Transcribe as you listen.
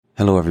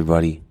Hello,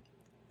 everybody.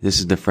 This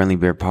is the Friendly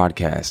Bear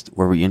Podcast,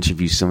 where we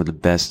interview some of the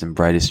best and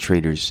brightest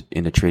traders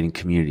in the trading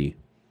community.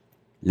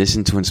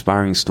 Listen to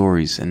inspiring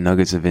stories and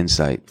nuggets of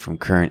insight from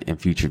current and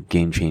future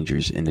game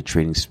changers in the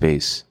trading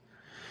space.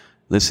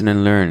 Listen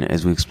and learn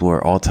as we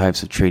explore all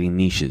types of trading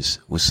niches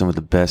with some of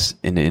the best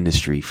in the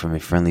industry from a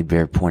Friendly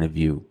Bear point of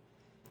view.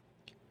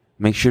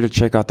 Make sure to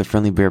check out the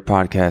Friendly Bear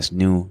Podcast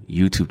new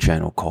YouTube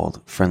channel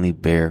called Friendly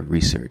Bear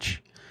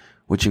Research,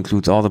 which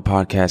includes all the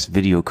podcast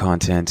video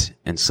content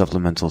and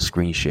supplemental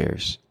screen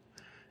shares.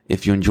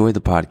 If you enjoy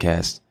the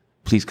podcast,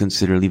 please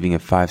consider leaving a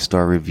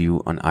 5-star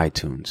review on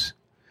iTunes.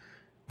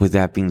 With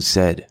that being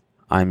said,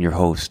 I'm your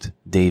host,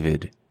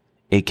 David,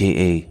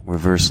 aka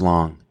Reverse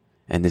Long,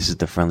 and this is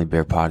the Friendly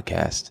Bear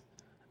Podcast.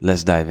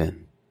 Let's dive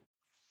in.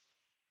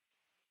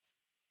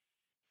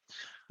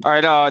 All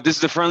right, this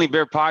is the Friendly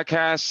Bear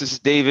Podcast. This is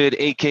David,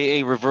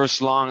 aka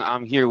Reverse Long.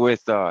 I'm here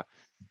with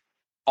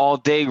All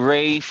Day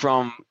Ray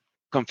from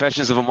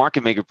Confessions of a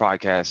Market Maker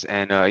podcast,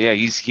 and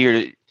he's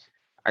here.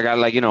 I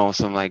got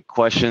some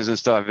questions and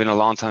stuff. I've been a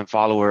long time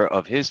follower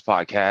of his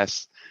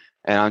podcast,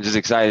 and I'm just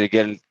excited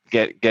to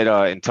get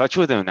in touch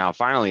with him now.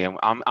 Finally,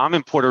 I'm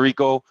in Puerto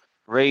Rico.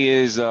 Ray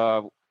is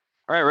all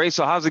right. Ray,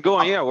 so how's it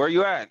going? Yeah, where are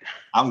you at?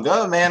 I'm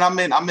good, man.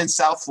 I'm in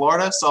South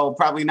Florida, so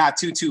probably not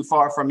too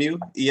far from you.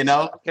 You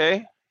know.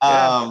 Okay.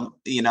 Yeah.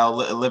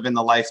 Living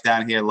the life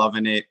down here,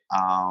 loving it.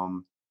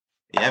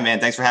 Yeah, man.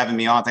 Thanks for having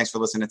me on. Thanks for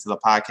listening to the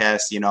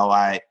podcast.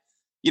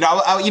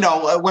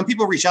 When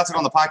people reach out to me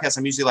on the podcast,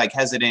 I'm usually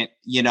hesitant,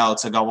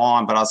 to go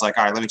on, but I was like,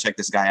 all right, let me check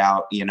this guy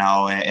out, and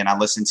I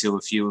listened to a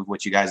few of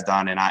what you guys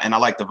done, and I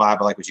like the vibe.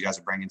 I like what you guys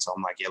are bringing. So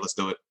I'm like, yeah, let's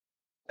do it.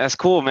 That's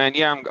cool, man.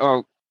 Yeah.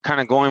 I'm kind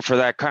of going for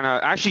that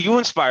actually, you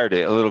inspired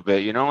it a little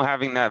bit,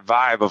 having that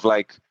vibe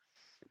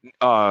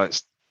of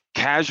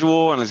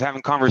casual and just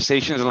having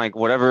conversations and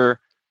whatever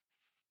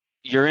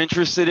you're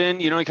interested in,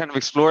 you kind of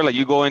explore,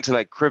 you go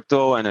into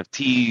crypto,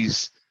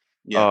 NFTs,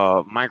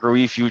 micro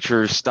E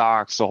futures,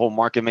 stocks, the whole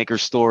market maker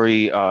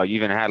story. You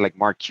even had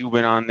Mark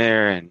Cuban on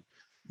there and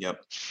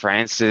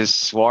Francis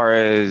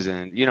Suarez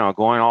and,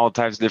 going all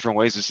types of different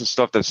ways. This is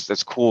stuff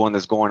that's cool and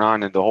that's going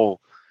on in the whole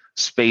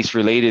space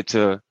related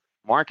to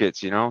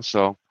markets,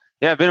 so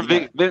yeah,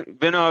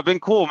 been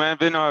cool, man.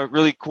 Been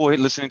really cool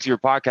listening to your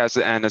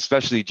podcast, and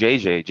especially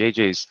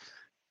JJ's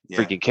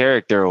freaking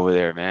character over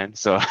there, man.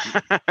 So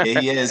yeah,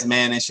 he is,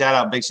 man. And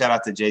big shout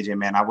out to JJ,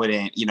 man. I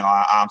wouldn't,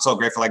 I'm so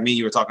grateful. Like me,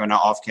 you were talking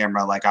about off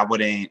camera.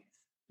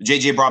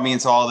 JJ brought me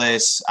into all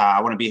this. I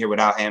wouldn't be here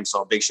without him.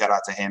 So big shout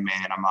out to him,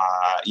 man. I'm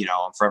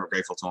forever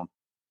grateful to him.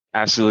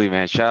 Absolutely,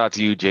 man. Shout out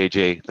to you,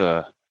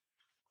 JJ.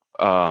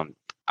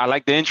 I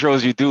like the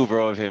intros you do,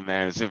 bro, of him,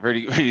 man. It's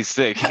pretty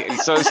sick.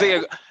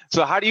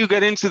 So how do you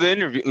get into the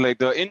interview,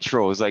 the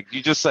intros?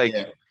 You just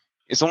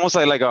It's almost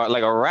like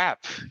a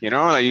rap, you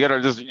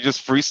gotta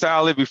just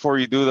freestyle it before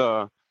you do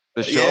the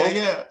show.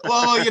 Yeah.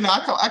 Well,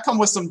 I come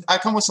with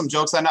some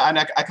jokes.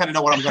 I kind of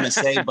know what I'm gonna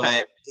say,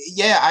 but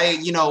yeah,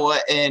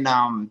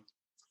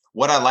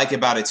 what I like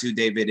about it too,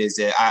 David, is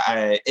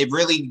that it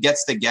really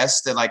gets the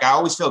guest. I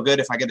always feel good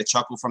if I get a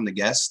chuckle from the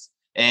guest,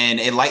 and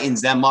it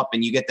lightens them up,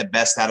 and you get the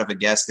best out of a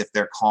guest if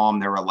they're calm,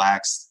 they're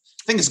relaxed.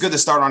 I think it's good to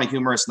start on a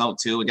humorous note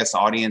too. It gets the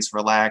audience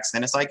relaxed,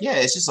 and it's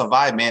it's just a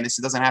vibe, man. It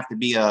doesn't have to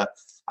be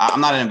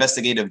I'm not an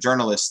investigative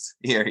journalist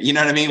here. You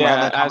know what I mean?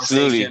 Yeah,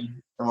 absolutely.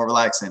 And we're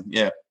relaxing.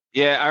 Yeah.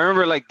 Yeah, I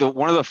remember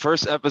one of the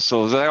first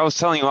episodes. I was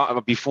telling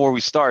you before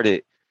we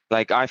started.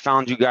 I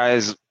found you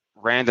guys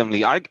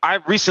randomly. I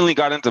recently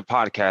got into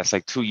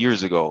podcasts 2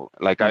 years ago.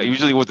 I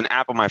usually was an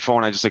app on my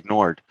phone I just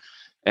ignored,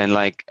 and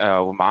with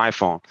my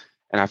iPhone.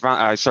 And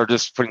I started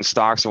just putting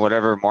stocks and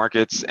whatever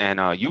markets,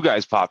 and you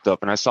guys popped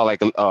up, and I saw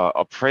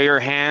a prayer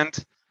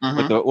hand.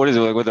 Mm-hmm.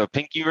 With a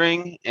pinky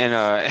ring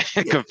and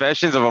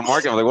Confessions of a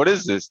Market. I'm like, what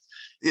is this?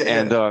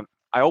 I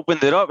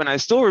opened it up, and I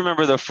still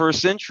remember the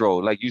first intro.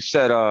 Like you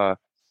said,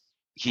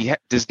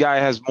 this guy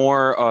has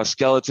more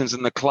skeletons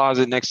in the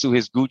closet next to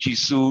his Gucci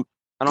suit.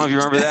 I don't know if you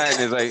remember that.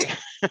 And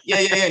it's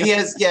He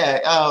has.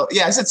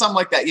 I said something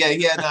like that.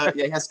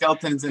 He has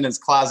skeletons in his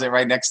closet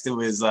right next to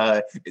his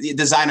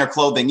designer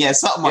clothing. Yeah,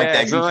 something like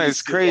that. So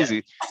it's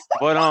crazy.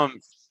 Yeah.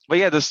 But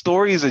yeah, the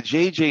stories that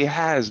JJ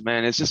has,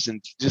 man, it's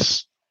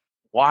just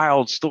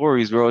wild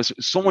stories, bro. It's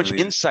so much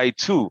insight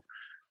too,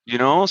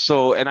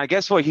 So, and I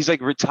guess he's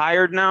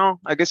retired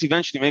now. I guess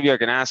eventually maybe I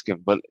can ask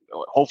him, but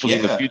hopefully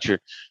in the future.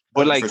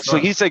 But so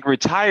he's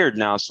retired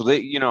now. So they,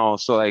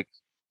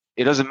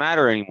 it doesn't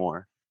matter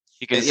anymore.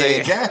 He can say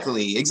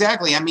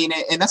exactly. I mean,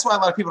 and that's why a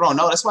lot of people don't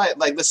know. That's why,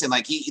 listen,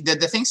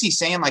 the things he's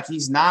saying,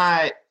 he's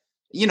not.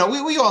 We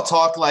all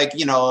talk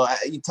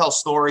you tell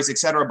stories,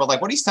 etc.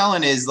 But what he's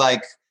telling is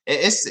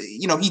it's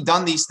he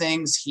done these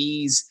things.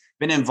 He's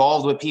been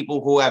involved with people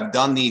who have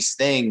done these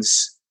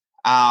things.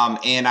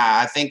 And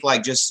I think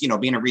just,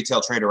 being a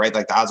retail trader, right?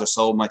 The odds are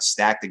so much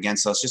stacked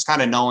against us. Just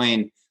kind of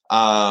knowing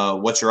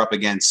what you're up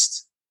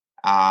against,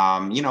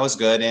 is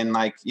good.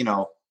 And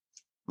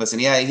listen,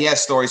 he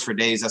has stories for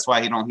days. That's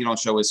why he don't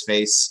show his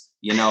face.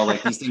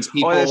 These things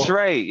people. Oh, that's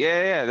right.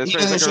 Yeah. He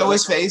doesn't show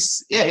his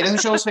face. Yeah, he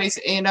doesn't show his face.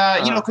 And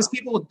because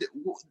people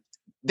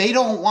they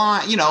don't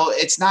want,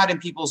 it's not in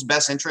people's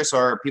best interest,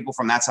 or people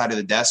from that side of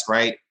the desk,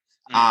 right?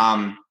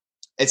 Mm-hmm.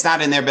 It's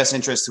not in their best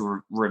interest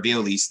to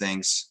reveal these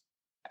things.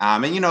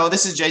 And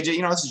this is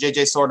JJ. This is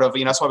JJ sort of.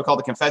 That's why we call it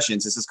the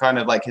confessions. This is kind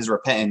of like his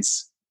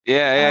repentance.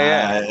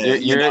 Yeah.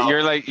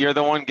 You're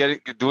the one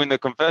doing the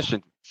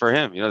confession for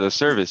him. The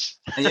service.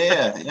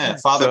 Yeah.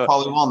 Father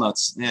Paulie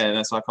Walnuts. Yeah,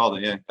 that's what I called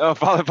it. Yeah. Oh,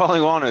 Father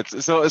Paulie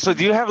Walnuts. So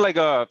do you have like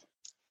a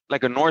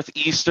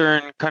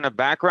northeastern kind of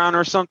background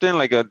or something,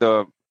 like what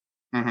do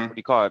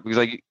you call it? Because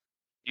like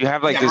you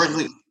have like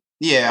this.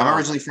 I'm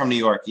originally from New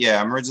York.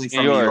 Yeah, I'm originally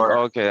from New York.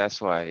 Oh, okay, that's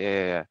why.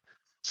 Yeah.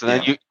 So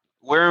then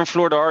where in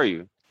Florida are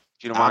you?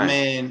 If you don't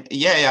mind.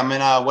 I'm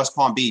in West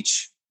Palm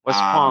Beach. West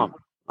Palm.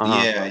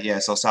 Yeah.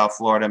 So South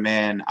Florida,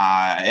 man,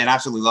 and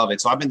absolutely love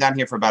it. So I've been down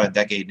here for about a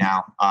decade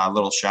now, a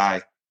little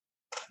shy.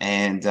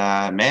 And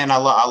man, I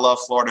love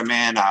Florida,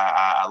 man.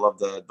 I love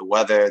the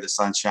weather, the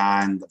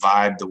sunshine, the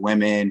vibe, the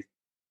women.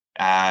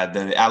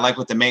 I like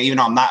what the mayor, even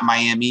though I'm not in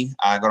Miami,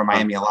 I go to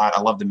Miami a lot.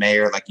 I love the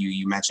mayor. Like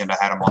you mentioned, I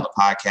had him on the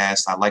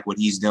podcast. I like what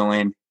he's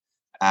doing.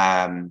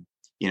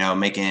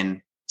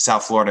 Making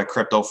South Florida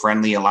crypto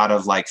friendly. A lot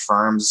of like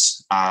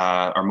firms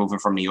are moving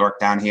from New York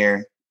down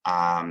here,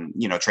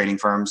 trading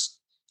firms.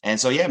 And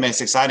so, yeah, man,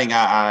 it's exciting.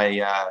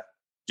 I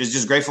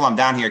just grateful I'm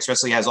down here,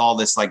 especially as all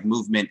this like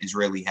movement is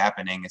really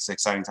happening. It's an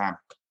exciting time.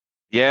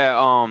 Yeah.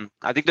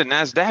 I think the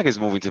NASDAQ is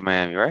moving to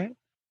Miami, right?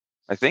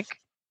 I think.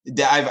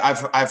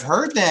 I've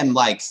heard them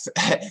like,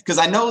 because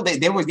I know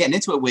they were getting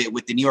into it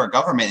with the New York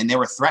government, and they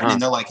were threatening.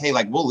 They're like, hey,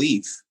 like we'll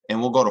leave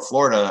and we'll go to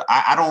Florida.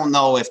 I don't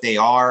know if they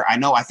are.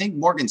 I think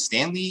Morgan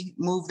Stanley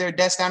moved their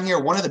desk down here.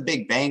 One of the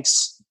big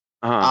banks.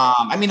 A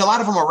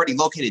lot of them are already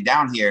located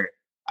down here.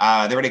 They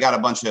already got a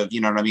bunch of,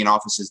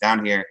 offices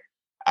down here.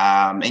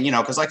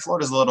 Because like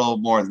Florida's a little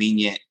more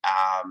lenient,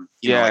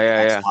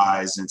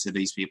 tax-wise into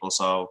these people.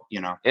 So,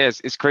 Yeah,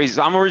 it's crazy.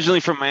 So I'm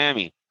originally from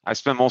Miami. I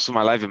spent most of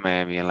my life in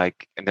Miami, and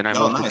then I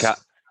moved to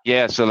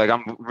Yeah, so like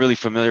I'm really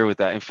familiar with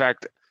that. In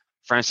fact,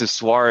 Francis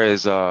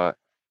Suarez,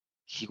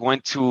 he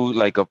went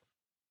to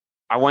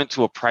I went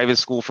to a private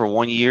school for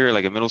 1 year,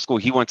 like a middle school.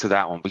 He went to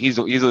that one, but he's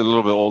a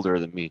little bit older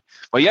than me.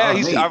 But yeah,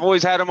 I've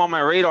always had him on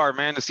my radar,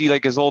 man, to see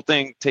like his whole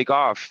thing take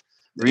off.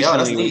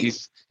 Recently,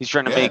 he's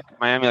trying to make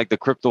Miami like the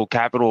crypto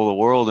capital of the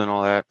world and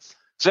all that.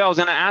 So I was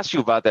gonna ask you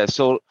about that.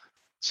 So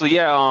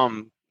yeah,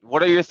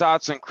 what are your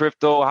thoughts on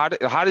crypto?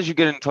 How did you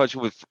get in touch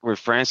with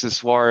Francis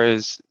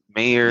Suarez,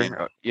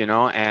 mayor?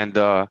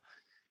 Because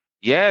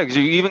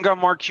you even got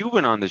Mark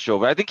Cuban on the show.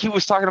 But I think he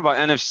was talking about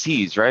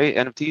NFTs, right?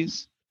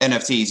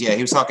 NFTs, yeah,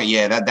 he was talking.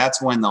 Yeah,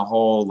 that's when the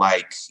whole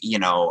had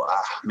to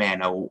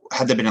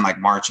have been in like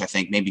March, I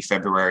think, maybe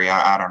February.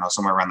 I don't know,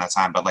 somewhere around that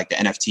time. But like the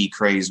NFT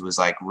craze was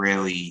like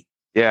really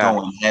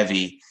going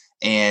heavy.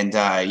 And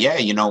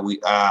we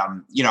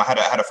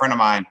had a friend of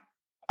mine.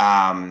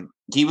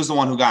 He was the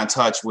one who got in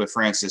touch with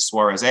Francis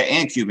Suarez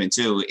and Cuban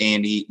too.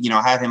 And he,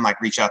 had him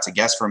like reach out to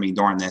guests for me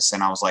during this.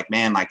 And I was like,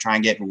 man, like try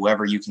and get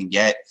whoever you can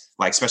get,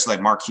 like, especially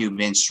like Mark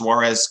Cuban,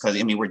 Suarez. Cause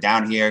we're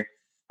down here.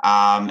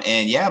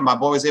 My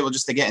boy was able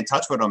just to get in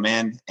touch with him,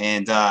 man.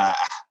 And,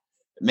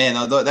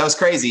 man, that was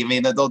crazy. I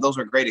mean, those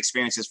were great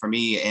experiences for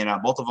me. And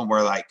both of them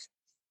were like,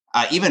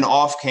 even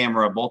off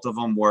camera, both of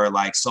them were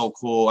like so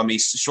cool. I mean,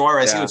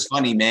 Suarez, he was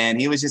funny, man.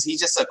 He's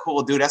just a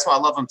cool dude. That's why I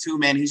love him too,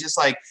 man. He's just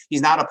like,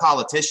 he's not a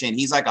politician.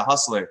 He's like a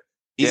hustler.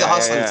 He's a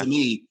hustler to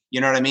me.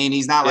 You know what I mean?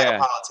 He's not like a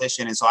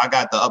politician. And so I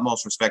got the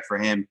utmost respect for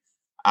him.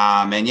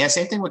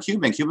 Same thing with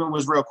Cuban. Cuban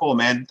was real cool,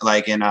 man.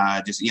 Like, and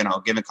just,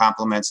 giving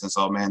compliments. And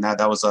so, man, that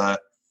was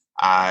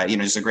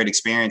just a great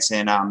experience.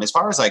 And as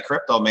far as like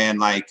crypto, man,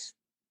 like,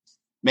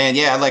 man,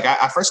 yeah, like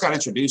I first got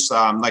introduced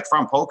like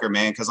from poker,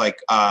 man, because like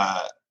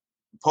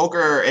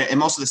poker in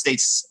most of the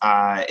states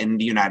in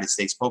the United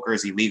States, poker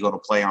is illegal to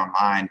play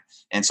online.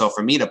 And so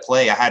for me to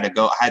play, I had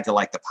to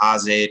like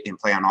deposit and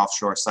play on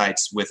offshore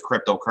sites with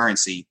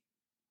cryptocurrency.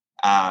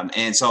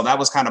 And so that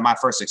was kind of my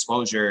first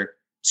exposure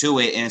to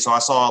it. And so I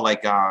saw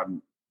like, I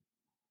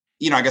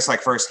guess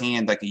like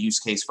firsthand, like the use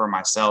case for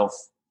myself.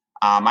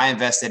 I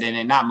invested in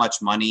it, not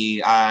much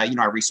money. I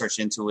researched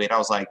into it. I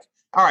was like,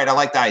 all right, I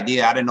like the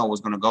idea. I didn't know it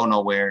was going to go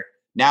nowhere.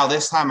 Now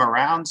this time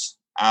around,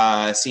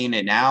 seeing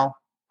it now,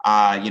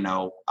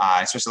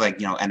 especially like,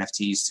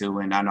 NFTs too.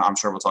 And I'm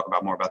sure we'll talk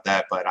about more about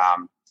that, but,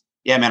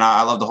 man,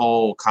 I love the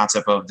whole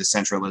concept of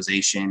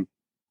decentralization,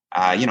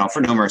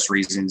 for numerous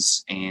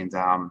reasons. And,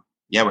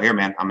 we're here,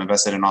 man. I'm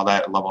invested in all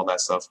that. I love all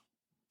that stuff.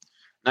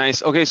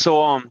 Nice. Okay.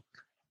 So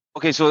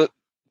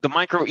the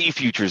micro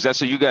e-futures,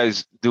 that's what you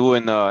guys do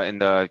in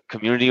the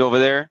community over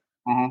there.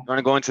 Mm-hmm. You want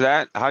to go into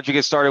that? How'd you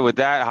get started with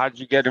that? How'd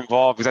you get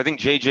involved? Because I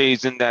think JJ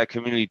is in that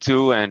community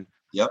too. And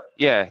yep.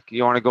 Yeah.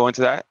 You want to go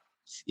into that?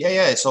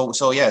 Yeah. So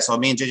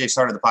me and JJ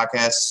started the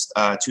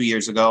podcast 2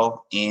 years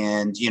ago,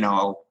 and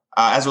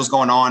as it was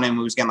going on and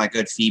we was getting like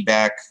good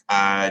feedback,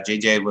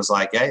 JJ was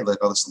like, hey,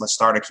 let's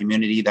start a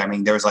community. I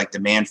mean, there was like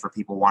demand for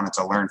people wanting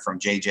to learn from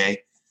JJ.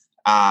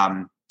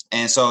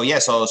 And so we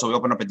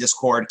opened up a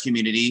Discord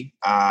community,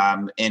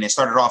 and it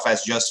started off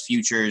as just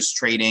futures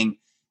trading.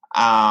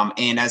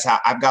 And as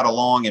I've got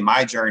along in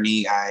my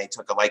journey, I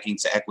took a liking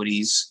to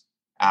equities.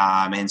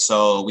 And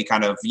so we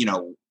kind of,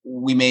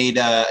 we made,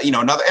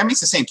 another, I mean, it's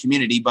the same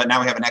community, but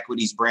now we have an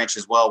equities branch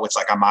as well, which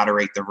like I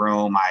moderate the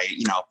room.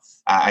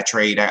 I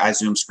trade, I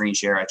Zoom screen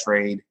share, I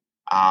trade,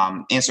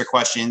 answer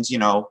questions,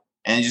 and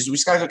we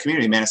just got a good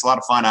community, man. It's a lot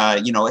of fun,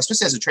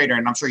 especially as a trader.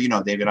 And I'm sure,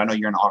 David, I know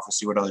you're in the office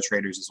too with other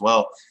traders as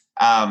well.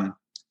 Man,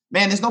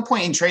 there's no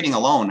point in trading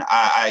alone.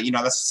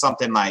 That's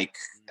something like,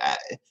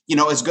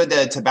 it's good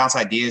to bounce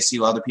ideas,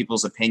 see other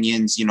people's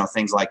opinions,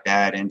 things like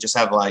that. And just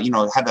have,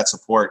 have that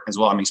support as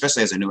well. I mean,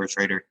 especially as a newer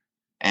trader.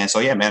 And so,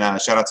 yeah, man,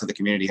 shout out to the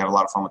community. Have a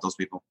lot of fun with those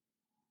people.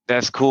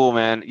 That's cool,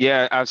 man.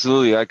 Yeah,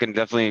 absolutely. I can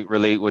definitely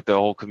relate with the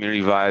whole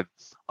community vibe.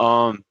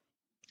 All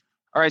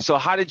right. So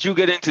how did you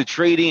get into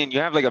trading? And you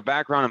have like a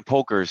background in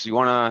poker. So you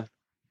want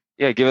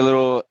to, give a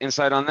little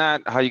insight on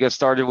that, how you got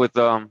started with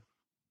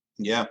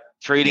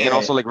trading and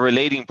also like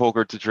relating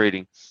poker to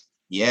trading.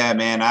 Yeah,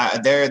 man.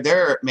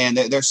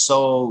 They're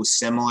so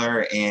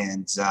similar.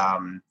 And,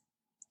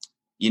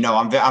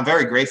 I'm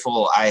very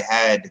grateful I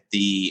had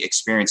the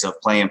experience of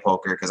playing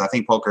poker, because I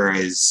think poker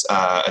is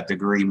a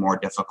degree more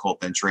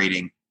difficult than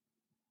trading.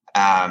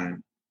 I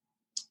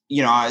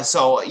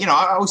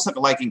always took a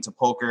liking to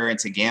poker and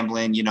to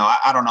gambling.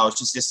 I don't know.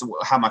 It's just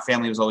how my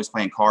family was always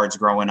playing cards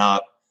growing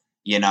up,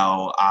 I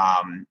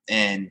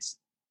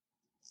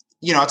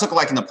took a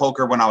liking to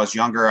poker when I was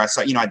younger. I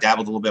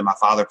dabbled a little bit. My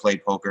father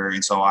played poker.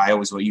 And so I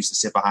always used to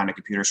sit behind a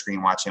computer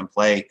screen, watch him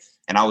play.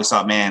 And I always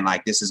thought, man,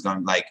 like this is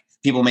going like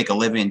people make a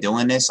living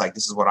doing this. Like,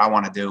 this is what I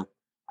want to do.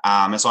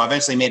 And so I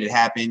eventually made it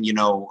happen,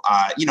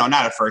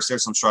 not at first.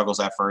 There's some struggles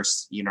at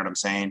first, you know what I'm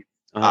saying?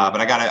 But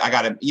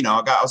I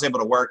was able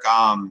to work.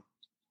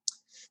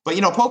 But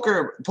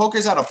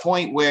poker's at a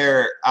point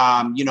where,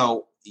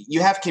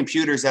 you have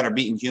computers that are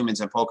beating humans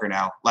in poker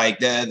now. Like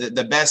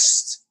the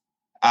best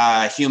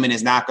human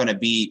is not going to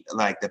beat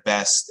like the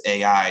best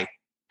AI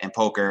in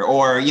poker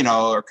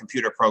or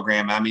computer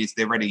program. I mean,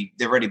 they've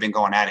already been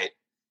going at it.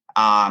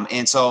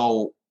 And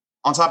so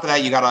on top of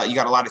that, you got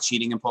a lot of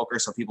cheating in poker.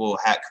 So people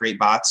create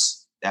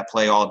bots that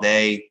play all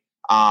day.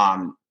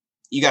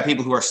 You got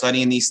people who are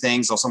studying these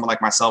things. So someone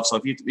like myself.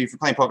 So if you're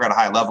playing poker at a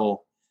high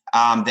level,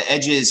 the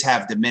edges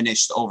have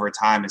diminished over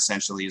time,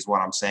 essentially, is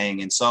what I'm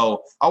saying. And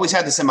so I always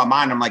had this in my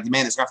mind. I'm like,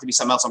 man, there's going to have to be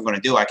something else I'm going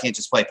to do. I can't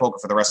just play poker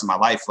for the rest of my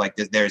life. Like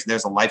there's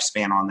a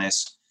lifespan on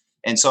this.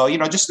 And so,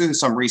 just through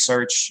some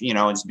research,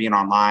 just being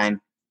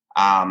online,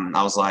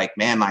 I was like,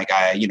 man, like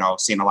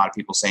seeing a lot of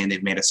people saying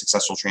they've made a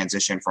successful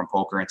transition from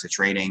poker into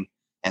trading.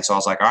 And so I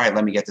was like, all right,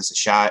 let me get this a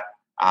shot.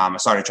 I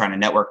started trying to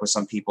network with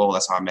some people.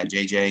 That's how I met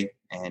JJ.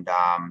 And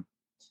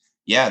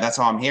that's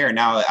how I'm here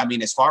now. I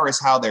mean, as far as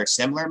how they're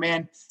similar,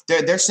 man,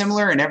 they're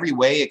similar in every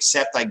way,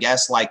 except I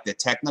guess like the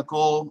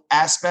technical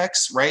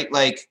aspects, right?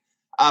 Like,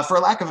 for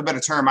lack of a better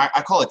term, I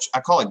call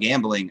it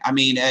gambling. I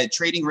mean,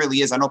 trading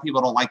really is. I know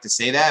people don't like to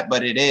say that,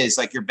 but it is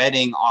like you're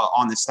betting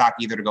on the stock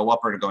either to go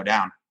up or to go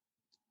down.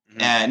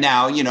 Mm-hmm.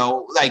 Now,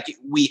 like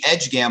we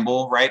edge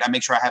gamble, right? I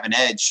make sure I have an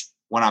edge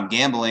when I'm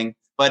gambling,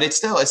 but it's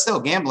still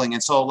gambling.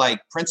 And so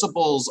like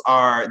principles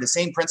are the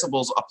same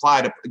principles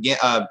apply to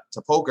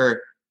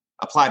poker,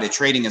 apply to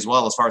trading as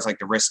well, as far as like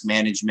the risk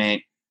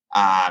management,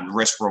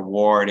 risk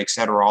reward, et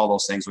cetera, all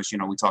those things, which,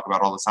 we talk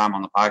about all the time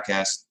on the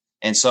podcast.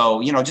 And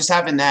so, just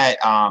having that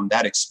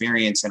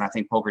experience, and I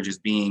think poker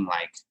just being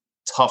like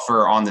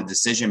tougher on the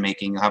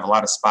decision-making, you have a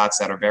lot of spots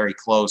that are very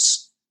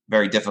close,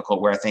 very difficult,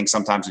 where I think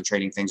sometimes in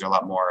trading things are a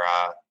lot more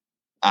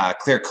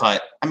clear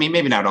cut. I mean,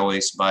 maybe not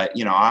always, but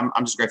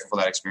I'm just grateful for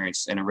that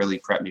experience, and it really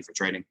prepped me for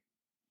trading.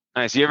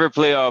 Nice. You ever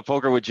play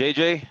poker with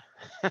JJ?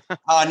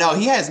 No,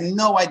 he has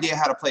no idea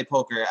how to play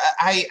poker.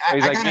 I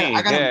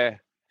got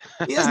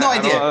he has no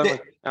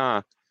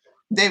idea.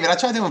 David, I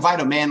tried to invite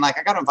him, man. Like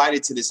I got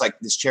invited to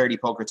this charity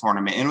poker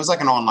tournament, and it was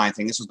like an online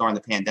thing. This was during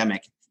the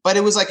pandemic, but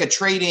it was like a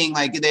trading,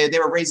 like they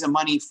were raising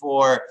money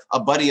for a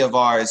buddy of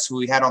ours who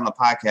we had on the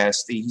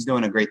podcast. He's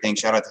doing a great thing.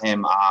 Shout out to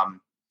him.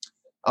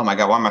 Oh my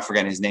God, why am I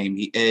forgetting his name?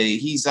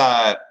 He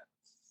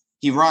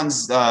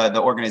runs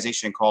the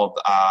organization called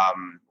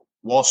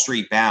Wall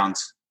Street Bound.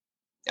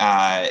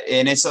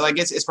 And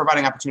it's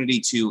providing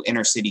opportunity to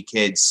inner city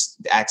kids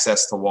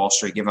access to Wall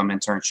Street, give them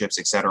internships,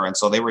 et cetera. And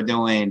so they were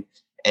doing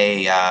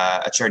a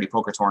charity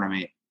poker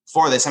tournament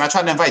for this. And I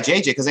tried to invite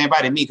JJ because they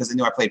invited me because they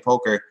knew I played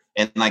poker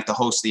and like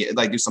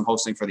do some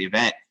hosting for the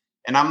event.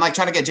 And I'm like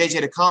trying to get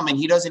JJ to come, and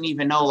he doesn't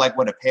even know like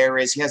what a pair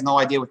is. He has no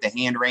idea what the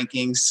hand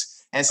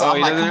rankings. And so I'm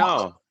like, come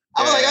on.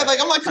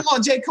 I'm like, come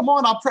on, Jay, come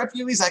on, I'll prep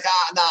you. He's like,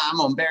 nah, I'm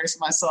gonna embarrass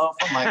myself.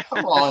 I'm like,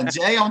 come on,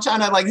 Jay, I'm trying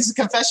to this is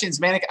confessions,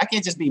 man. I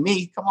can't just be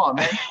me. Come on,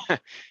 man. Hey,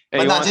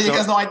 but no, Jay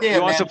has no idea. He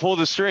wants to pull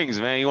the strings,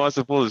 man. He wants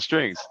to pull the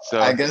strings. So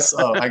I guess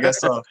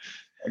so.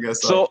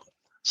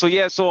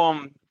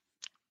 So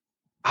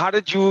how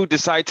did you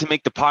decide to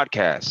make the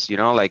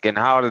podcast? And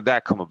how did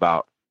that come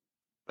about?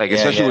 Like,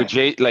 especially with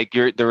Jay, like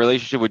the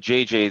relationship with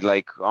JJ,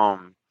 like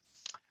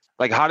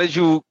how did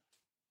you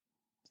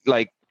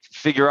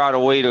figure out a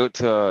way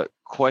to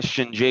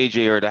question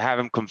JJ or to have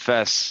him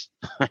confess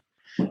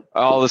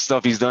all the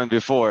stuff he's done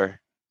before?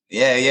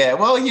 Yeah.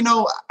 Well,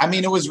 I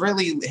mean, it was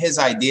really his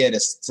idea to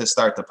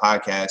start the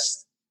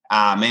podcast.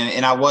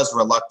 And I was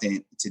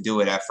reluctant to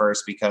do it at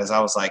first because I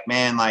was like,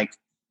 man, like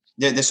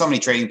there's so many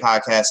trading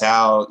podcasts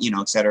out,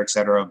 et cetera, et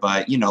cetera.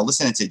 But,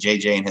 listening to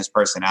JJ and his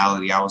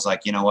personality, I was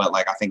like, you know what,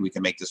 like, I think we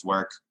can make this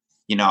work.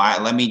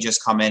 Let me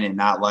just come in and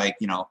not like,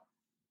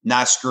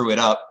 not screw it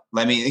up.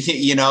 Let me,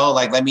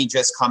 let me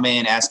just come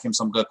in, ask him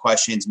some good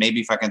questions.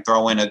 Maybe if I can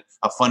throw in a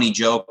funny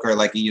joke or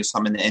like you use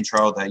some in the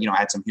intro that,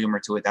 add some humor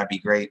to it, that'd be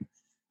great.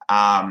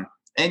 And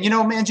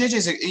man,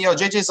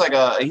 JJ's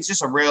like he's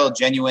just a real,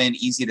 genuine,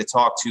 easy to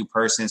talk to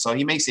person. So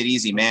he makes it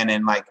easy, man.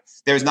 And like,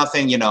 there's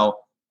nothing,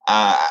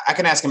 I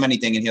can ask him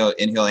anything and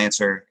he'll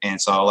answer.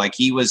 And so like,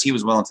 he was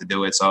willing to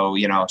do it. So,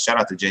 shout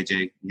out to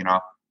JJ,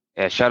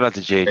 Yeah. Shout out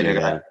to JJ,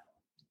 man.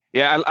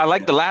 Yeah. I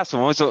like the last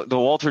one. Was the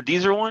Walter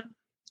Deezer one?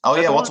 Oh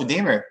yeah. Walter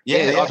Deemer.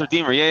 Yeah. Walter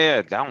Deemer.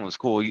 Yeah. That one was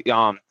cool.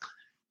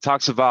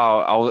 Talks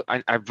about,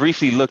 I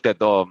briefly looked at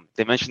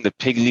they mentioned the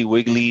Piggly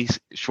Wiggly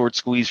short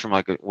squeeze from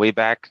like way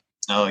back.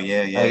 Oh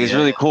yeah. Like, it's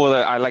really cool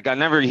that I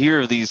never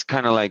hear of these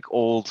kind of like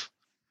old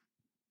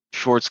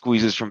short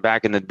squeezes from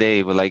back in the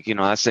day, but like,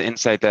 that's the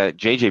insight that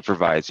JJ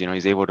provides,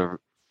 he's able to,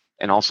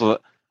 and also,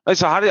 like,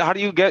 so how do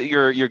you get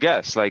your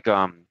guests like,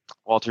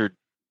 Walter?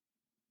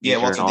 Yeah.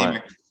 Walter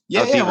Deemer.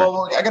 Yeah.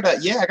 Well, I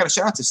gotta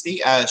shout out to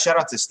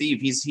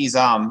Steve. He's his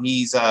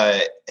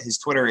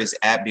Twitter is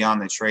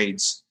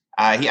 @BeyondTheTrades.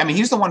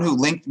 He's the one who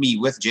linked me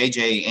with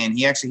JJ, and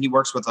he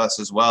works with us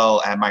as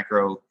well at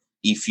Micro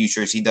E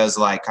Futures. He does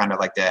like kind of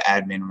like the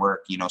admin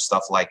work,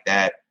 stuff like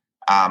that.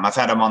 I've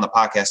had him on the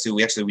podcast too.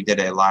 We did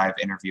a live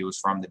interview. It was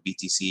from the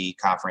BTC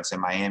conference in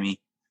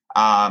Miami.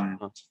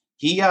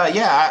 He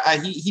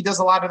does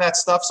a lot of that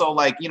stuff. So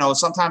like,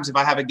 sometimes if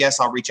I have a guest,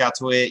 I'll reach out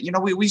to it.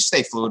 We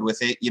stay fluid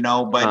with it,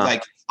 but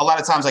like a lot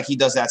of times, like he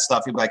does that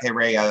stuff. He'll be like, hey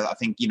Ray, I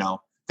think,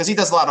 because he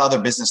does a lot of other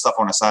business stuff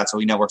on the side. So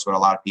he networks with a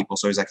lot of people.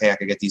 So he's like, hey, I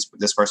could get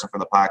this person for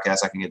the podcast.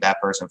 I can get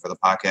that person for the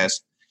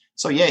podcast.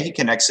 So yeah, he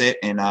connects it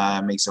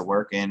and makes it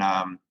work. And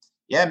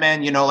yeah,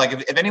 man, like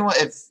if anyone,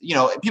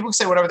 people can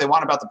say whatever they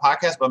want about the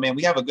podcast, but man,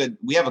 we have a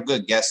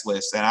good guest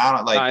list, and I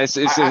don't like. I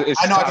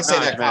know I can say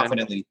that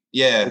confidently.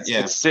 Yeah,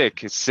 It's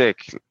sick. It's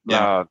sick.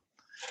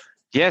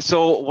 Yeah.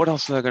 So what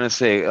else was I gonna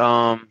say?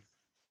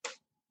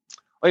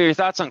 Your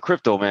thoughts on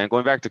crypto, man?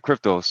 Going back to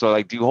crypto. So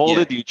like, do you hold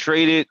it? Do you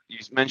trade it? You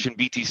mentioned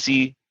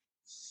BTC.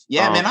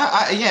 Yeah, man.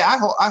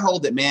 I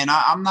hold it, man.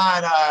 I'm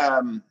not.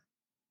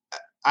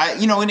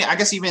 And I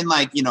guess even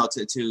like,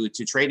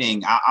 to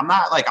trading, I'm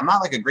not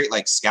like a great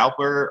like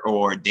scalper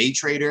or day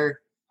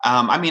trader.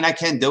 I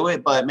can do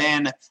it, but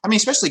man,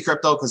 especially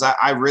crypto, because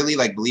I really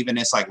like believe in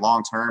this like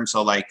long term.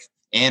 So like,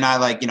 and I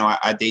like,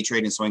 I day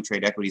trade and swing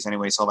trade equities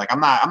anyway. So like, I'm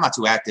not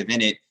too active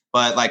in it,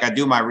 but like I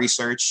do my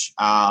research.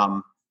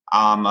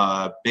 I'm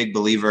a big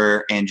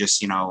believer in just,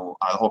 the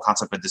whole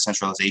concept of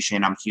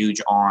decentralization. I'm huge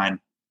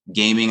on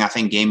gaming. I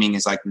think gaming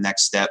is like the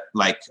next step,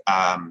 like,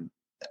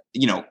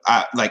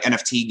 like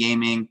NFT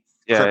gaming,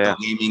 crypto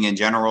gaming in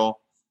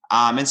general.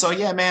 And so,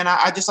 yeah, man,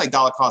 I just like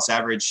dollar cost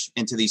average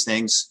into these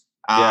things.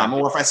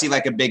 Or if I see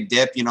like a big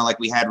dip, like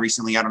we had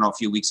recently, I don't know, a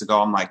few weeks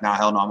ago, I'm like, nah,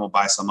 hell no, I'm gonna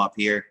buy some up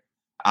here.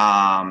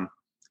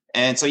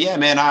 And so, yeah,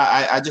 man,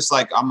 I just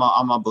like, I'm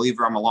a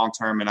believer, I'm a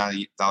long-term, and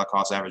I dollar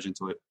cost average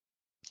into it.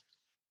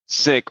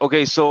 Sick.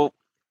 Okay. So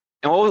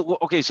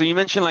you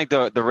mentioned like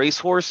the race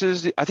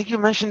horses. I think you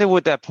mentioned it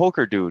with that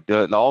poker dude,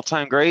 the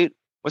all-time great.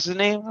 What's his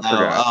name? I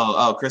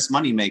forgot. Chris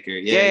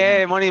Moneymaker.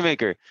 Yeah,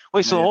 Moneymaker.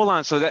 Wait, so hold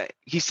on. So that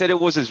he said it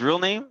was his real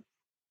name?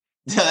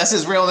 Yeah, that's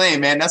his real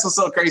name, man. That's what's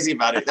so crazy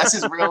about it. That's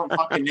his real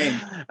fucking name.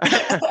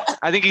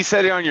 I think he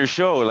said it on your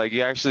show. Like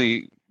he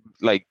actually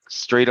like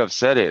straight up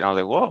said it. And I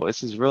was like, whoa,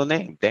 it's his real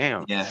name.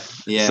 Damn. Yeah.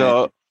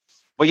 So,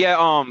 but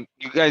yeah,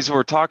 you guys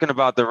were talking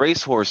about the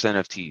racehorse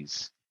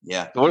NFTs.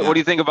 Yeah. So what do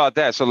you think about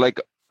that? So like,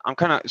 it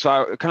kind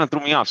of threw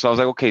me off. So I was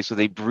like, okay, so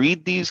they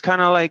breed these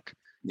kind of like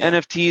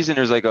NFTs, and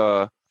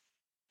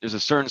there's a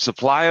certain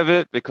supply of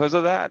it because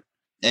of that.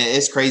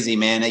 It's crazy,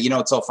 man.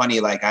 It's so funny.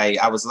 Like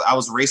I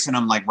was racing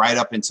them like right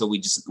up until we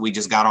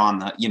just got on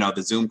the,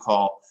 the Zoom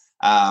call.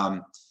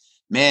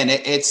 Man,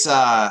 it's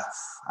I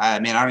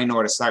don't even know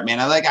where to start, man.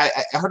 I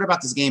heard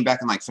about this game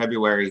back in like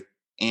February.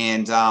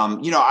 And,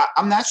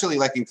 I'm naturally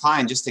like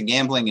inclined just to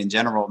gambling in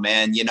general,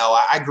 man.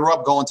 I grew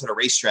up going to the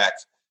racetrack.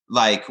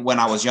 Like when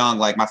I was young,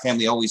 like my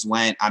family always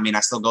went. I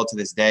still go to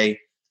this day,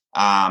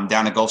 down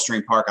to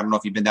Gulfstream Park. I don't know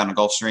if you've been down to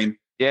Gulfstream.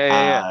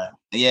 Yeah.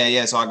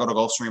 So I go to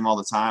Gulfstream all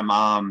the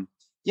time.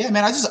 Yeah,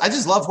 man, I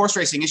just love horse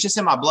racing. It's just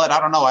in my blood. I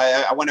don't know.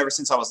 I went ever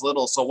since I was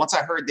little. So once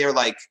I heard there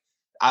like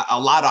a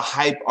lot of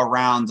hype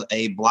around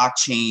a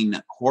blockchain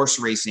horse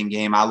racing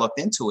game, I looked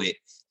into it.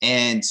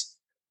 And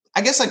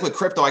I guess like with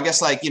crypto,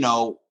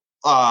 crypto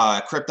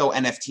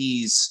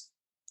NFTs,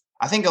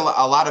 I think a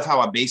lot of how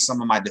I base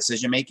some of my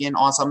decision making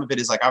on some of it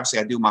is like, obviously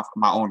I do my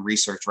own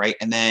research, right?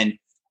 And then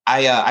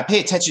I pay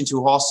attention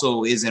to who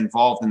also is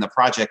involved in the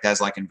project as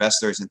like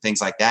investors and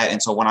things like that.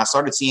 And so when I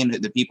started seeing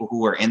the people who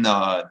were in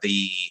the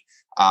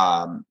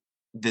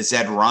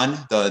Zed Run,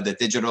 the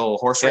digital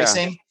horse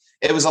racing,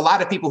 it was a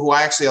lot of people who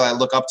I actually like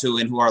look up to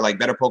and who are like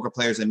better poker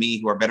players than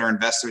me, who are better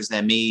investors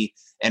than me.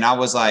 And I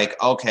was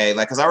like, okay,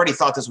 like, cause I already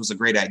thought this was a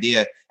great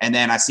idea. And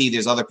then I see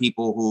there's other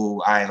people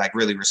who I like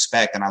really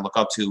respect and I look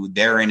up to,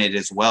 they're in it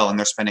as well. And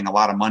they're spending a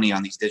lot of money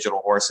on these digital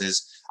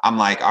horses. I'm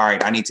like, all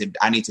right, I need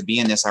to be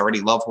in this. I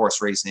already love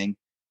horse racing.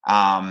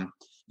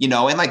 You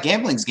know, and like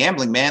gambling's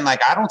gambling, man.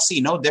 Like I don't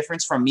see no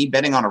difference from me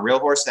betting on a real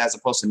horse as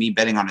opposed to me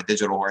betting on a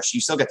digital horse. You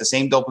still get the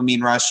same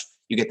dopamine rush.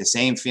 You get the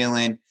same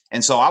feeling.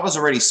 And so I was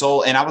already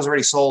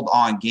sold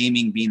on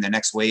gaming being the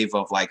next wave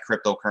of like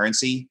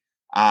cryptocurrency.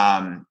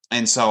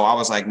 And so I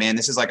was like, man,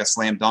 this is like a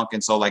slam dunk.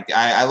 And so like,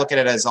 I look at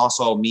it as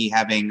also me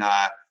having,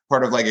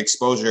 part of like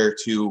exposure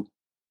to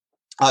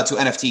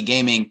NFT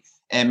gaming.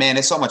 And man,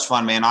 it's so much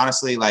fun, man.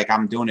 Honestly, like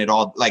I'm doing it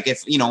all. Like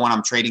if, you know, when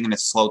I'm trading in a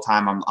slow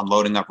time, I'm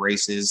loading up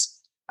races.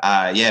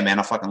 Yeah, man,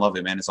 I fucking love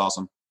it, man. It's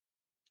awesome.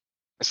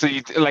 So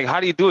you like, how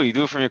do you do it? You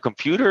do it from your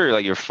computer,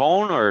 like your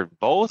phone, or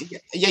both?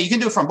 Yeah, you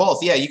can do it from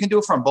both. Yeah, you can do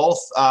it from both.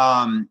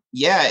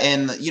 Yeah,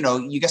 and you know,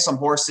 you get some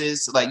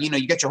horses, like, you know,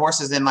 you get your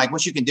horses, and like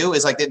what you can do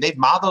is like they've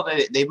modeled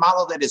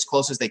it as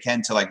close as they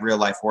can to like real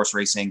life horse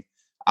racing.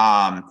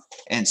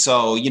 And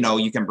so, you know,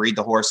 you can breed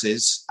the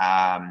horses.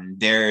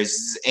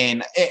 There's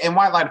and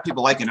why a lot of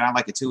people like it, and I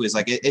like it too, is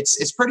like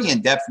it's pretty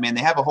in depth, man.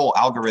 They have a whole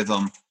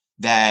algorithm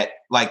that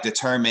like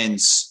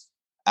determines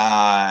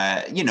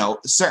you know,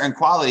 certain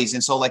qualities.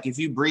 And so like if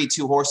you breed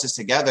two horses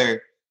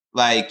together,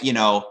 like, you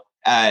know,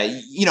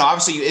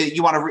 obviously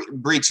you want to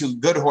breed two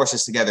good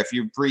horses together. If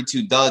you breed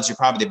two duds, you're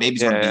probably the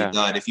baby's going to be a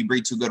dud. If you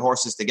breed two good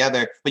horses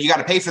together, but you got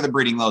to pay for the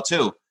breeding though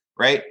too,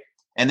 right?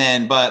 And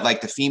then, but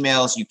like the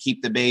females, you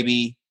keep the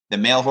baby. The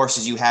male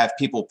horses you have,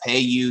 people pay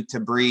you to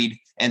breed.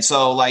 And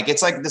so like,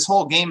 it's like this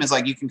whole game is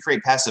like, you can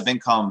create passive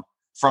income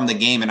from the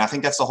game. And I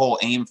think that's the whole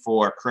aim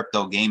for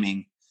crypto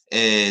gaming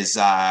is,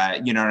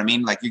 you know what I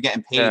mean? Like you're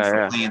getting paid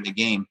for playing the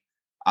game.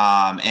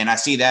 And I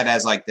see that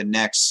as like the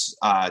next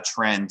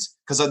trend,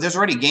 because there's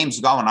already games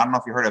going. I don't know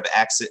if you heard of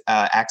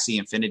Axie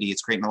Infinity.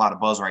 It's creating a lot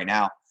of buzz right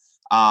now.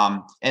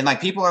 And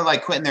like people are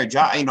like quitting their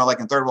job, you know, like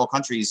in third world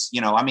countries,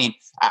 you know, I mean,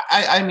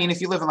 I mean,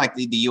 if you live in like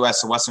the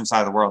US, the Western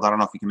side of the world, I don't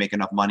know if you can make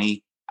enough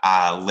money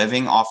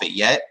living off it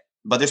yet,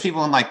 but there's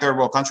people in like third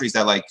world countries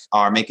that like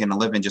are making a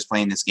living just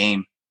playing this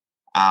game.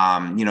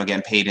 You know,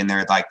 getting paid in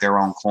their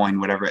own coin,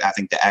 whatever. I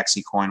think the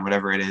Axie coin,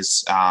 whatever it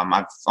is.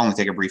 I've only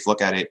taken a brief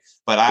look at it,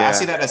 but I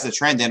see that as the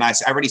trend, and I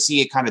already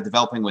see it kind of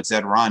developing with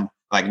Zed Run,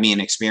 like me,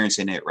 and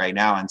experiencing it right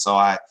now. And so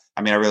I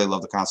mean, I really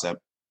love the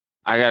concept.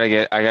 I gotta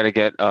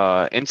get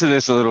into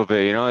this a little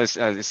bit. You know, it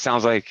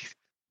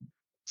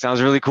sounds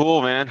really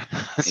cool, man.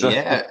 So.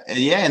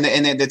 Yeah,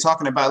 and they're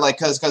talking about like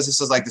because this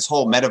is like this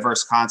whole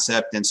metaverse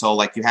concept, and so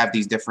like you have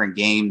these different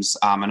games.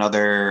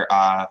 Another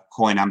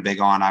coin I'm big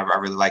on, I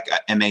really like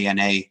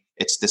MANA.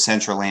 It's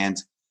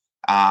Decentraland,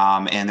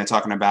 and they're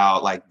talking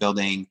about like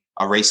building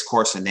a race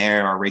course in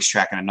there or a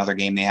racetrack in another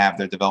game they have.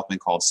 They're developing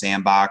called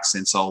Sandbox,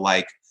 and so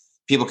like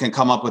people can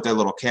come up with their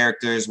little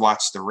characters,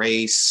 watch the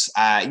race.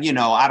 You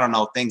know, I don't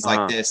know, things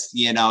like this.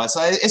 You know,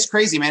 it's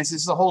crazy, man. This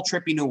is a whole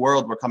trippy new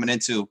world we're coming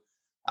into.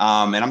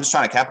 And I'm just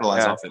trying to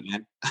capitalize off it,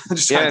 man.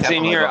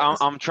 Same here.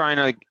 I'm trying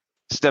to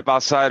step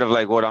outside of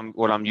like what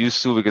I'm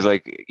used to, because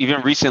like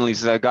even recently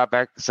since I got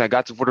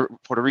to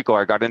Puerto Rico,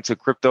 I got into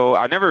crypto.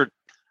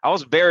 I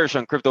was bearish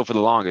on crypto for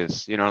the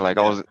longest, you know, like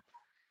I was,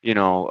 you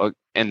know,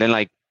 and then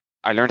like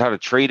I learned how to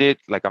trade it.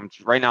 Like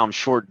right now I'm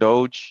short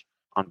Doge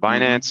on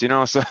Binance, you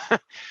know, so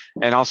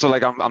and also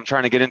like I'm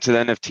trying to get into the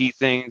NFT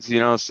things, you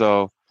know,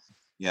 so.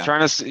 Yeah.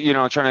 Trying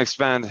to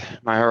expand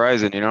my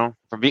horizon, you know,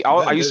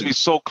 I used to be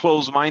so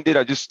close-minded.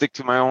 I just stick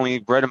to my only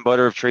bread and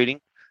butter of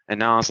trading. And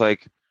now it's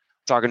like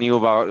talking to you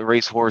about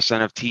racehorse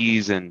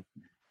NFTs and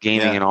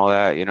gaming and all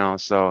that, you know,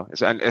 so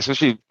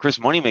especially Chris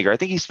Moneymaker. I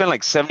think he spent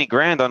like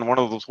 $70,000 on one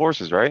of those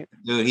horses, right?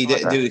 Dude, he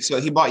did. Dude, so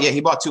he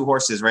bought two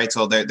horses, right?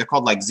 So they're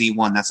called like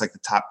Z1. That's like the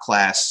top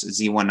class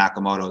Z1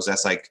 Nakamoto's.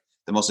 That's like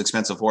the most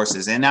expensive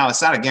horses. And now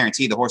it's not a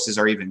guarantee the horses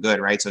are even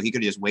good, right? So he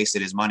could have just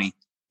wasted his money.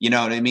 You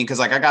know what I mean? Because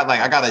like I got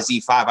a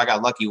Z5. I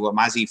got lucky. Well,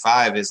 my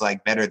Z5 is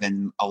like better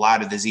than a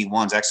lot of the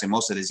Z1s. Actually,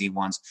 most of the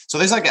Z1s. So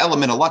there's like an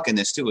element of luck in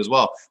this too as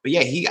well. But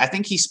yeah, I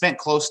think he spent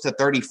close to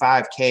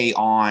 $35,000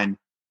 on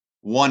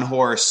one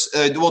horse.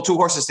 Two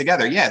horses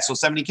together. Yeah, so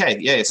 $70,000.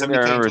 Yeah,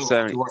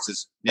 $70,000 two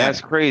horses. Yeah,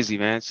 that's crazy,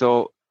 man.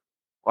 So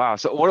wow.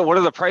 So what are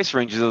the price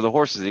ranges of the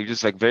horses? They're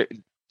just like they're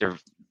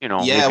you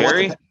know, they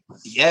vary.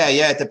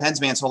 It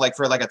depends, man. So like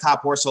for like a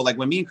top horse, so like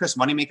when me and Chris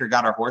Moneymaker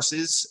got our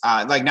horses,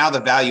 like now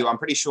the value, I'm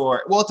pretty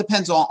sure, well, it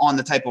depends on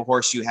the type of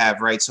horse you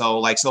have, right? So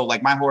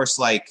like my horse,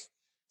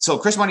 so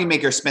Chris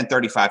Moneymaker spent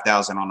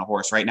 $35,000 on a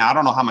horse right now. I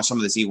don't know how much some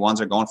of the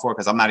Z1s are going for,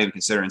 because I'm not even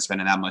considering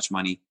spending that much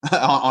money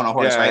on a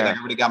horse, right? Like I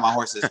already got my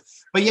horses.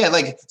 But yeah,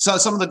 like, so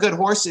some of the good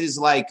horses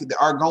like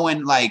are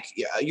going like,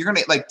 you're going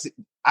to like,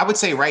 I would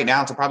say right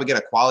now to probably get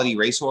a quality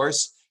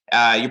racehorse,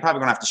 you're probably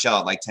gonna have to shell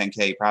out like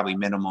 $10,000 probably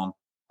minimum.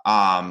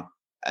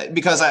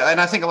 Because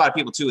I think a lot of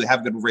people too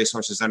have good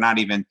racehorses. They're not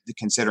even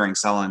considering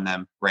selling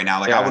them right now.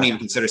 Like I wouldn't even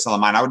consider selling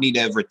mine. I would need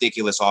a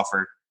ridiculous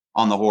offer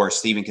on the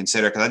horse to even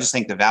consider, because I just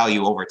think the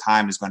value over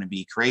time is going to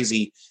be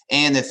crazy.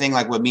 And the thing,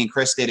 like what me and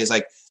Chris did, is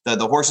like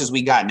the horses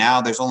we got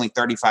now, there's only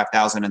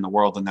 35,000 in the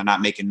world, and they're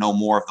not making no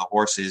more of the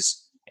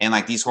horses. And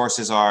like these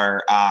horses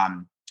are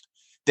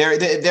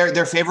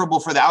they're favorable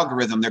for the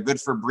algorithm. They're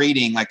good for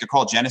breeding. Like they're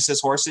called Genesis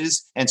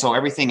horses. And so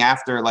everything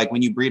after, like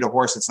when you breed a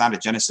horse, it's not a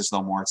Genesis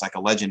no more. It's like a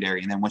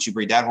legendary. And then once you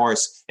breed that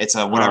horse, it's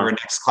a whatever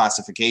next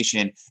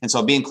classification. And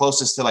so being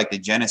closest to like the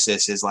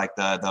Genesis is like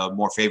the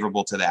more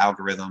favorable to the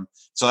algorithm.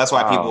 So that's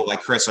why people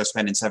like Chris are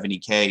spending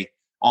 $70K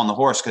on the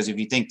horse. Because if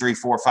you think 3,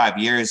 4, 5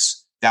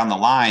 years down the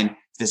line,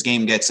 if this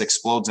game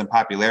explodes in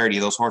popularity,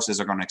 those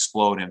horses are going to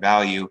explode in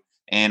value.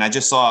 And I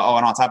just saw,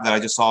 and on top of that, I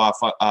just saw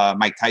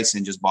Mike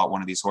Tyson just bought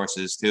one of these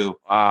horses too.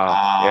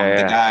 Wow.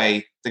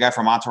 The guy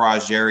from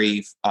Entourage,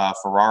 Jerry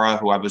Ferrara,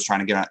 who I was trying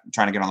to get on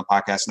the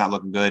podcast, not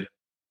looking good.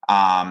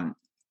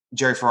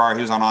 Jerry Ferrara,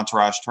 he was on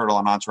Entourage, Turtle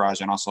on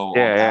Entourage, and also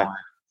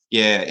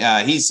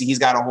he's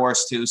got a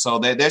horse too. So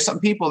there's some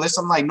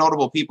like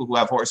notable people who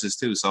have horses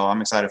too. So I'm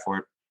excited for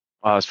it.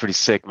 Oh, it's pretty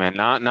sick, man.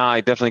 Now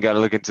I definitely got to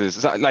look into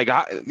this. Like,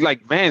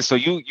 man, so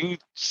you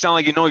sound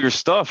like you know your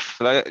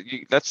stuff.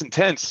 That's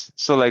intense.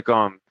 So, like,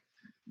 I'm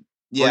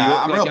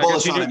real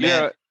bullish on it,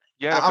 man.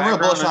 I'm real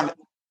bullish on it.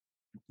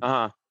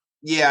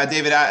 Yeah,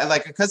 David, I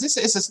like, because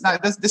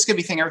this could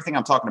be everything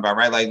I'm talking about,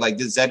 right? Like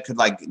this Zed could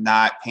like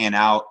not pan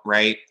out,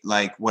 right?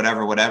 Like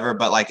whatever.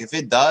 But like if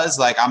it does,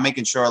 like I'm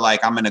making sure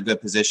like I'm in a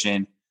good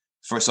position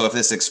so if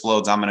this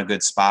explodes, I'm in a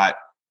good spot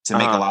to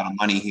make a lot of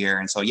money here.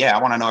 And so,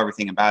 I want to know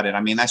everything about it.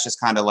 I mean, that's just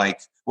kind of like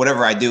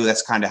whatever I do,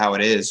 that's kind of how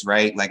it is,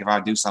 right? Like if I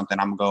do something,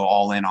 I'm gonna go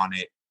all in on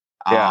it.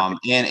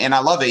 And I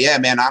love it. Yeah,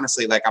 man,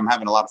 honestly, like I'm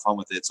having a lot of fun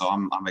with it. So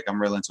I'm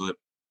real into it.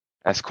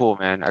 That's cool,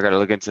 man. I got to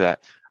look into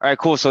that. All right,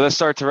 cool. So let's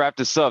start to wrap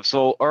this up.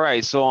 So, all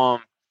right. So,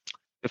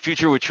 the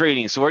future with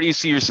trading. So where do you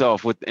see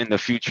yourself in the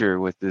future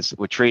with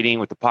trading,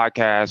 with the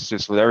podcast,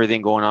 just with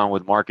everything going on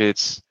with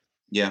markets?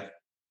 Yeah,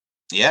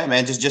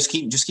 man. Just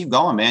keep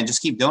going, man.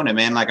 Just keep doing it,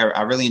 man. Like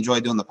I really enjoy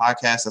doing the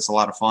podcast. That's a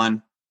lot of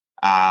fun.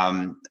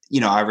 I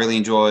really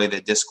enjoy the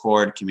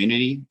Discord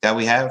community that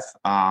we have.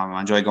 I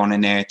enjoy going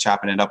in there,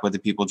 chopping it up with the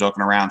people,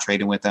 joking around,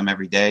 trading with them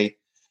every day.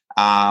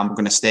 We're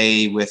going to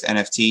stay with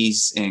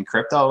NFTs and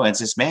crypto, and it's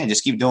just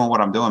keep doing what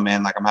I'm doing,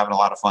 man. Like I'm having a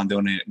lot of fun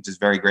doing it. I'm just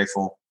very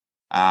grateful.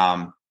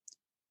 I'm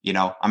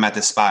at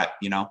this spot,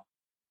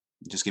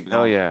 just keep it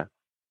going. Oh yeah.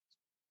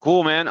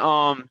 Cool, man.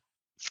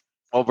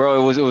 Oh,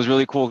 bro, it was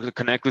really cool to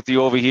connect with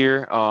you over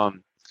here. We'll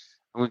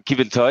keep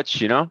in touch,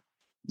 No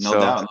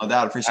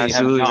doubt. Appreciate you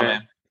having me on,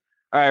 man.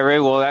 All right, Ray.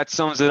 Well, that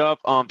sums it up.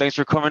 Thanks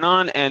for coming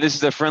on. And this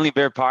is the Friendly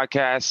Bear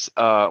Podcast.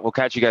 We'll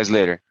catch you guys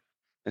later.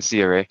 Let's see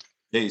you, Ray.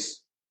 Peace.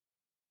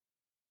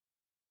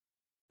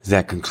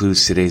 That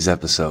concludes today's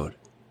episode.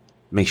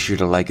 Make sure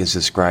to like and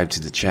subscribe to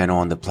the channel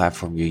on the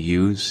platform you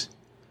use.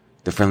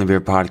 The Friendly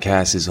Bear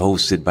Podcast is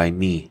hosted by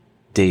me,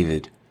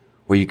 David,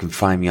 where you can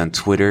find me on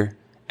Twitter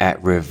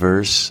at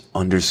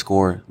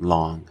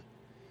 @reverse_long.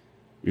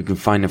 You can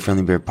find the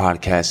Friendly Bear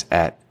Podcast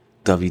at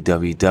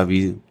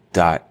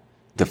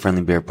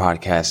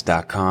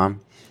www.thefriendlybearpodcast.com,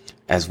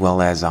 as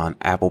well as on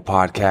Apple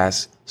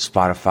Podcasts,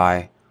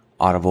 Spotify,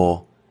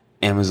 Audible,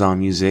 Amazon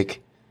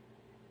Music,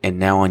 and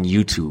now on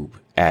YouTube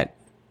at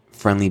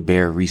Friendly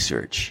Bear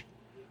Research.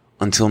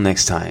 Until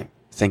next time,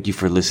 thank you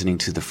for listening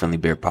to the Friendly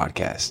Bear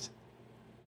Podcast.